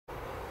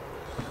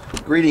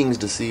Greetings,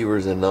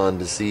 deceivers and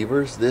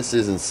non-deceivers. This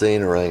is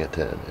Insane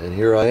Orangutan, and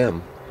here I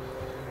am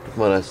with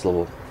my nice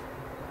little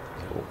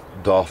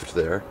doft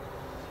there.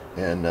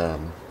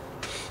 And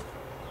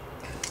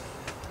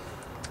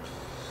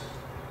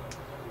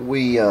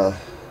we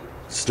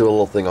just do a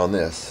little thing on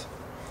this.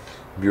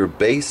 Your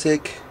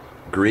basic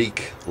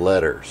Greek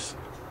letters.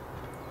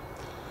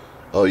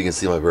 Oh, you can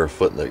see my bare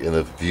foot in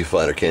the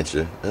viewfinder, can't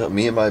you?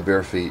 Me and my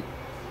bare feet.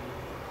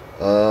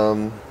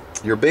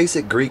 Your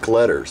basic Greek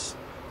letters.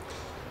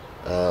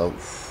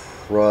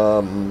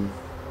 From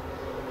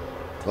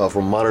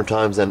modern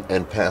times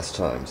and past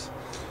times.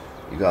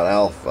 You got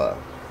alpha.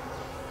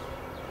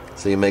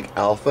 So you make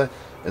alpha,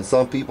 and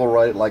some people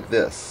write it like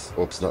this.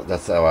 Oops, no,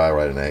 that's how I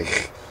write an A.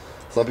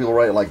 Some people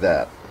write it like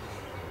that,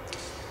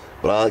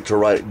 but I like to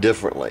write it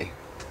differently.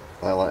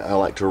 I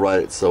like to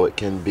write it so it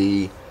can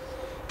be,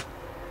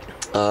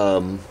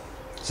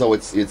 so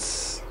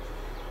it's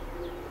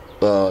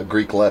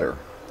Greek letter.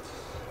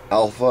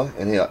 Alpha,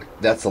 and yeah,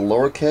 that's a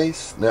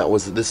lowercase.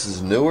 This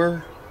is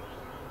newer,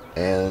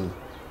 and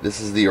this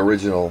is the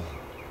original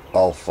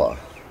alpha.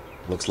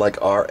 Looks like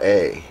RA.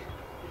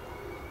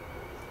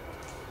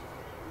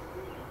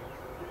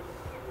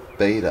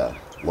 Beta,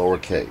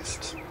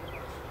 lowercase.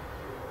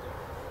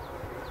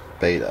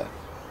 Beta.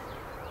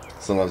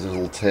 Sometimes there's a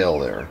little tail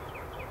there.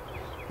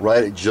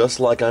 Write it just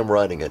like I'm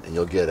writing it, and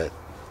you'll get it.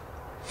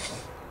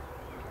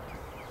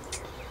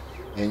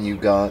 And you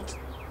got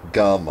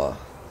gamma.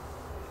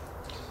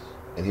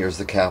 And here's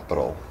the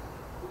capital.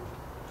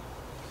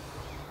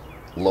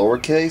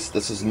 Lowercase,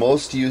 this is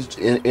most used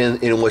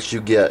in what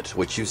you get.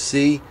 What you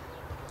see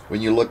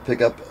when you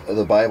pick up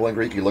the Bible in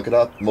Greek, you look it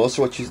up. Most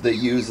of what they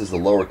use is the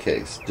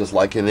lowercase. Just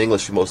like in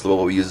English, most of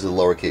what we use is the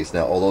lowercase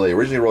now, although they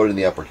originally wrote it in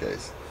the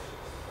uppercase.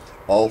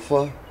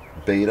 Alpha,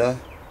 beta,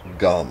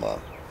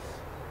 gamma.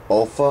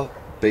 Alpha,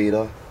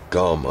 beta,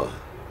 gamma.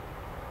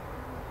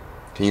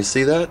 Can you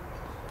see that?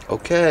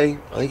 Okay,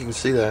 I think you can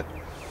see that.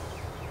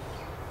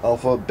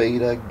 Alpha,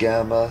 beta,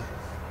 gamma,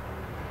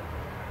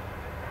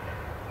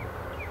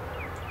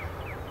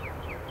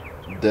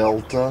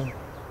 delta,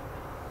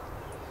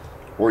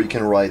 or you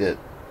can write it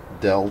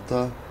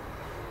delta,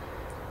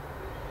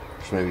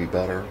 which may be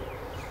better.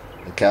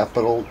 The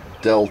capital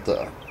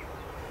delta.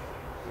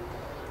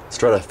 Let's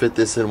try to fit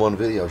this in one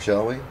video,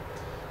 shall we?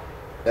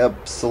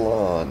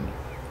 Epsilon.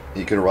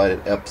 You can write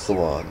it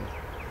epsilon.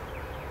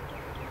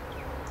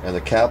 And the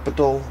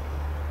capital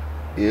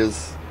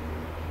is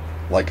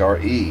like our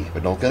E,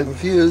 but don't get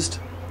confused.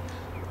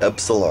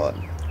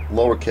 Epsilon,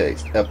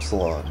 lowercase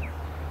epsilon,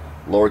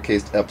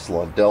 lowercase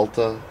epsilon,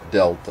 delta,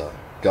 delta,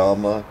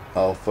 gamma,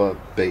 alpha,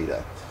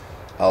 beta,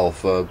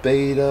 alpha,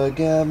 beta,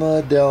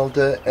 gamma,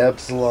 delta,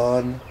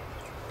 epsilon,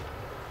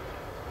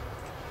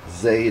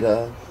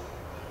 zeta,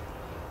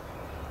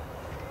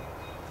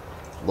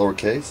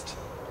 lowercase,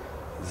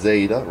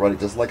 zeta, write it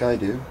just like I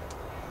do.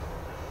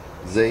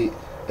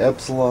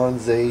 Epsilon,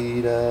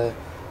 zeta,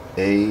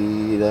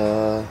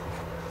 eta,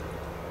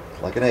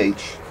 like an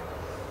H.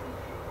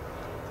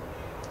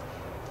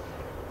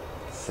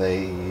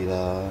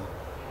 Theta.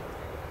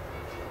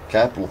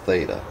 Capital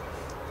theta.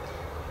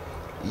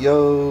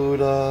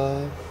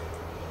 Iota.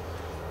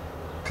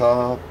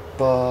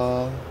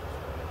 Kappa.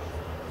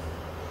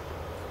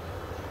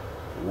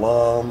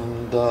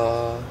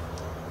 Lambda.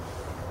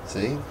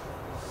 See?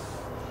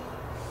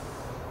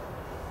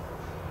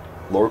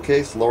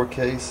 Lowercase,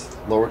 lowercase,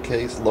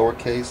 lowercase,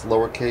 lowercase,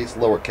 lowercase,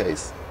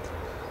 lowercase.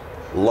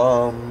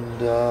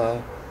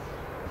 Lambda.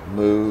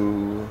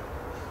 Mu.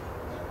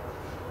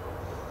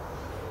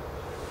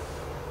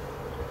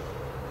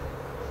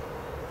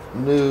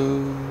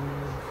 Nu.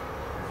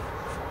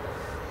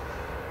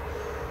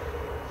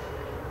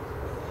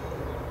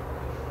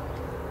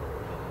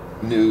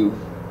 Nu.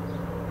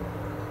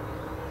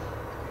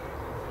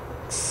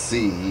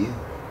 C.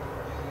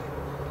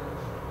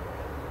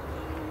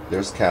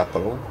 There's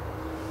capital.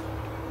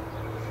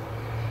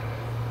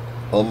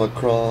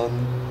 Omicron.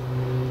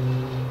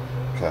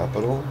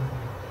 Capital.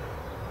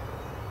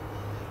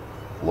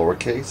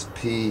 Lowercase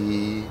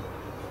p,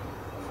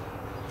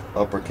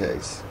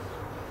 uppercase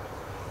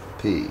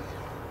p.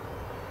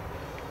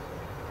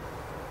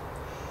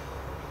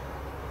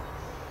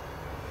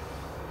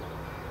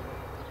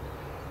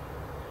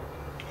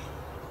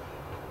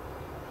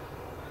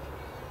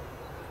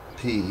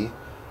 P,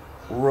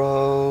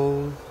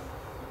 rho,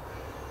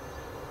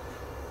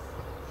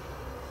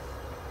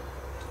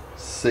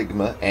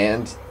 sigma,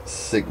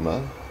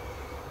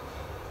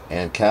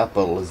 and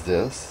capital is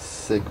this,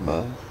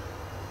 sigma.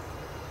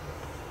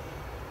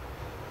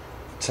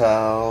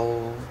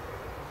 Tau,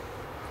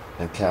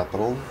 and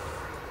capital.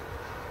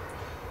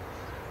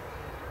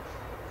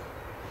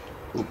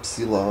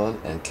 Upsilon,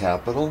 and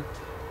capital.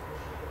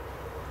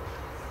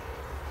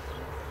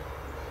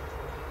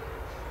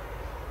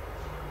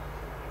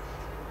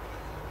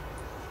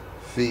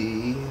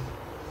 Phi,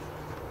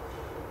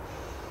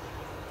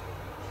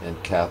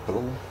 and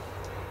capital.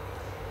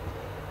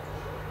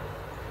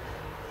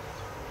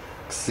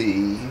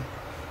 Xi,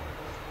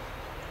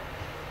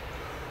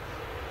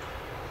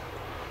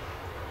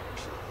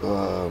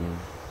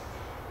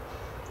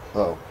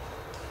 Oh,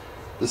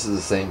 this is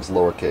the same as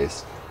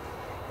lowercase.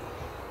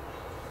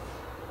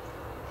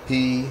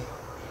 P,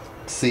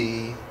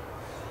 C,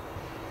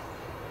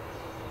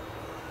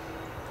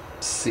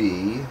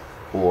 C,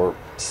 or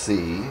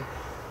C,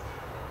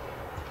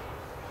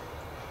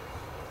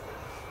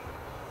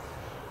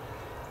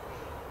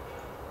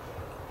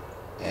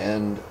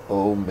 and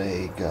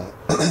omega.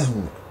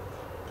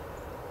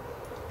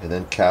 And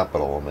then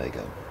capital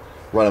Omega.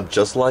 Run them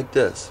just like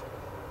this.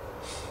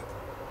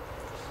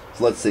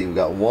 So let's see, we've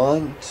got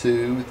 1,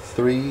 2,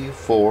 3,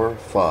 4,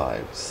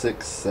 5,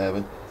 6,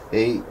 7,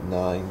 8,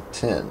 9,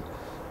 10,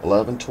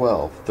 11,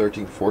 12,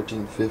 13,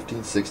 14,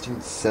 15,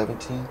 16,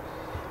 17,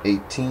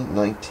 18,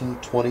 19,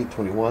 20,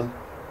 21,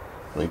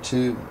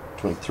 22,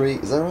 23.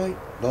 Is that right?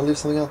 Did I leave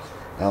something out?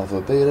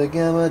 Alpha, beta,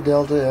 gamma,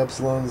 delta,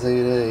 epsilon,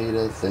 zeta,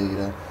 eta,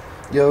 theta,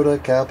 iota,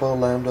 kappa,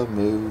 lambda,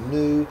 mu,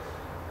 nu,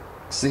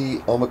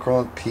 Xi,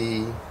 omicron,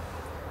 pi,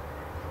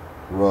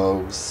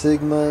 rho,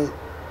 sigma,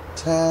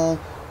 tau,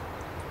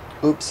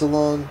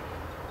 upsilon,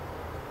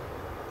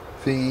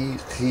 phi,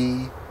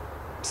 chi,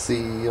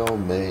 psi,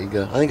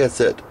 omega. I think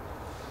that's it.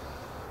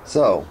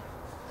 So,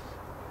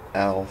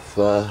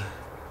 alpha,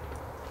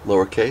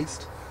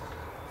 lowercase,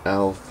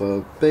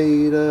 alpha,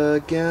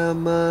 beta,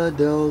 gamma,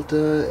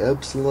 delta,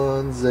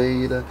 epsilon,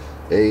 zeta,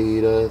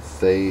 eta,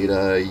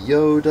 theta,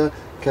 iota,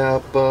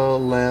 kappa,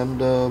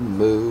 lambda,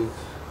 mu,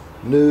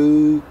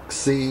 nu,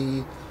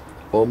 xi,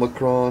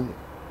 omicron,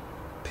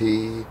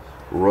 pi,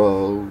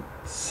 rho,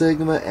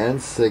 sigma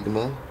and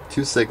sigma,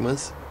 2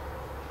 sigmas,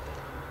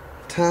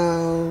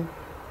 tau,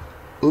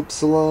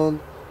 upsilon,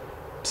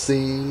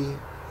 psi,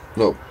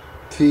 no,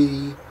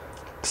 phi,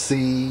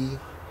 xi,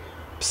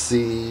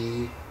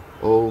 psi,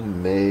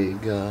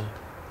 omega.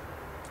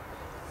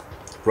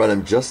 Run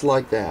them just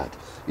like that.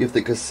 If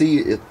the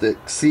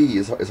xi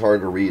is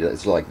hard to read,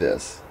 it's like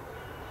this.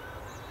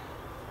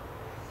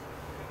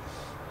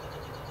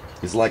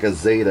 It's like a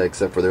zeta,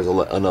 except for there's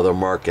another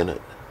mark in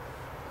it.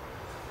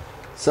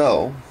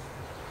 So,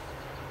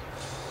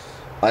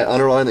 I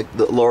underline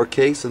the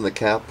lowercase and the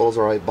capitals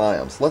are right by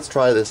them. So let's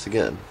try this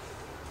again.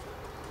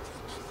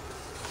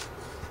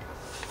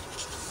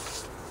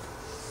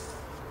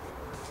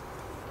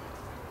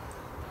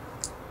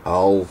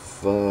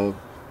 Alpha,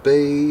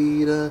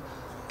 beta,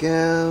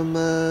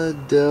 gamma,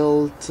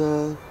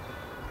 delta,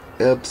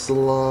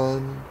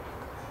 epsilon,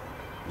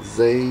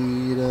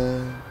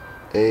 zeta,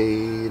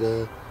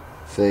 eta,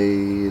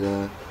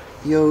 theta,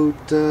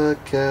 iota,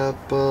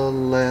 kappa,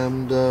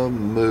 lambda,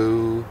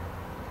 mu,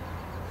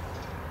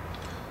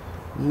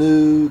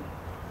 nu,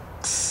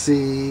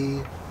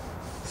 xi.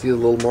 See the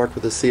little mark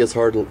with the C? It's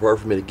hard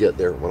for me to get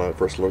there when I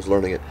first was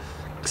learning it.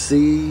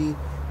 Xi,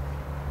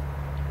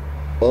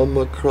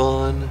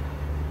 omicron,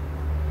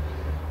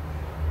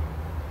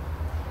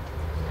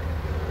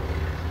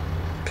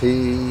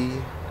 pi,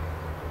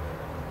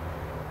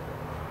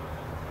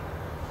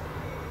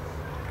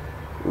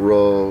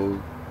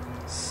 rho,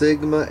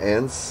 sigma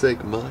and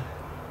sigma,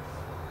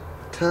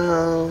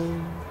 tau,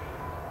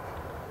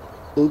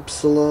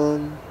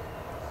 upsilon,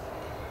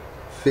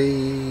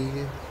 phi,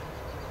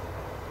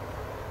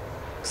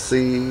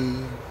 xi,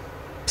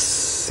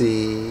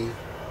 psi,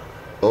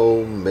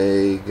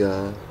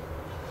 omega.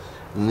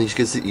 And you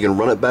can see, you can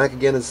run it back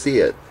again and see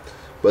it.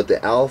 But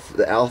the alpha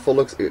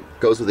it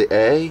goes with the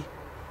A.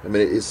 I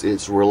mean,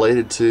 it's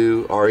related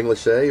to our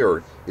English A,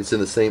 or it's in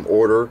the same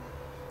order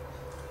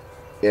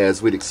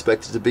as we'd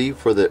expect it to be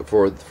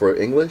for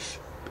English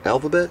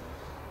alphabet.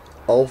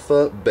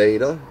 Alpha,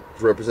 beta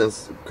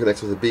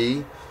connects with a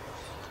B.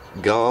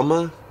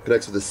 Gamma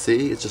connects with a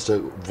C. It's just a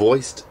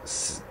voiced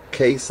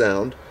K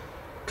sound.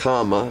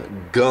 Comma,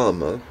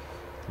 gamma,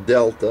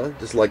 delta,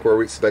 just like where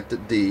we expect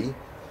it, D.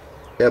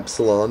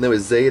 Epsilon. There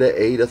was zeta,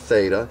 eta,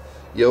 theta,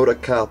 iota,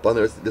 kappa. And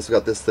this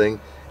got this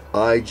thing,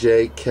 I,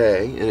 J,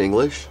 K in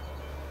English.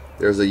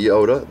 There's a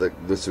iota.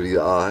 This would be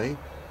the I.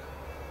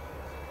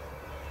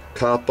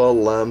 Kappa,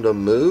 lambda,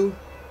 mu.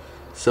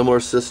 Similar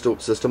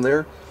system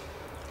there.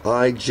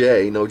 I,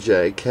 J, no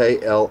J,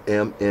 K, L,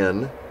 M,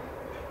 N.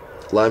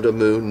 Lambda,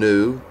 mu,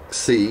 nu,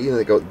 C.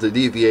 And the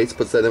deviates,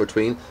 puts that in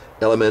between.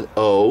 Element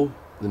O.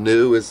 The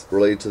nu is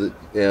related to the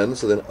N,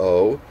 so then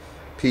O.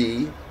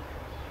 P.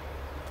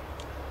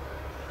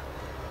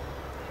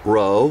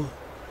 Rho.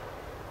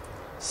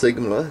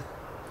 Sigma.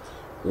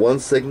 One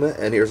sigma,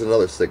 and here's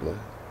another sigma.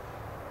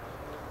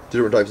 2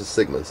 different types of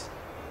sigmas.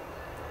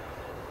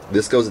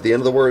 This goes at the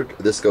end of the word,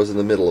 this goes in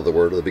the middle of the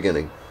word, or the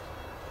beginning.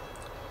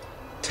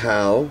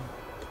 Tau,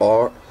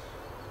 R,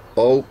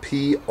 O,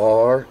 P,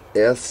 R,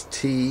 S,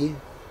 T,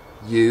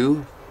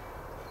 U.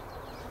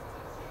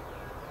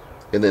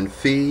 And then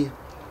phi,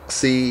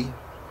 xi,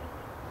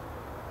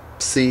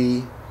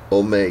 psi,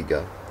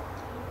 omega.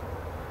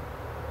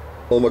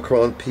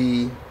 Omicron,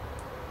 P,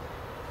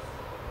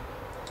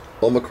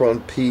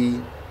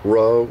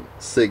 rho,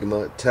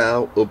 sigma,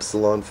 tau,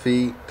 upsilon,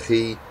 phi,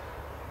 chi,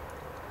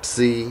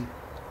 psi,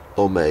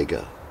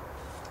 omega.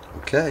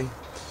 Okay.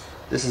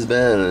 This has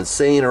been an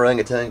insane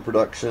orangutan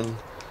production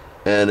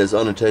and is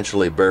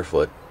unintentionally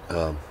barefoot.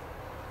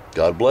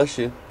 God bless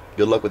you.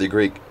 Good luck with your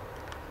Greek.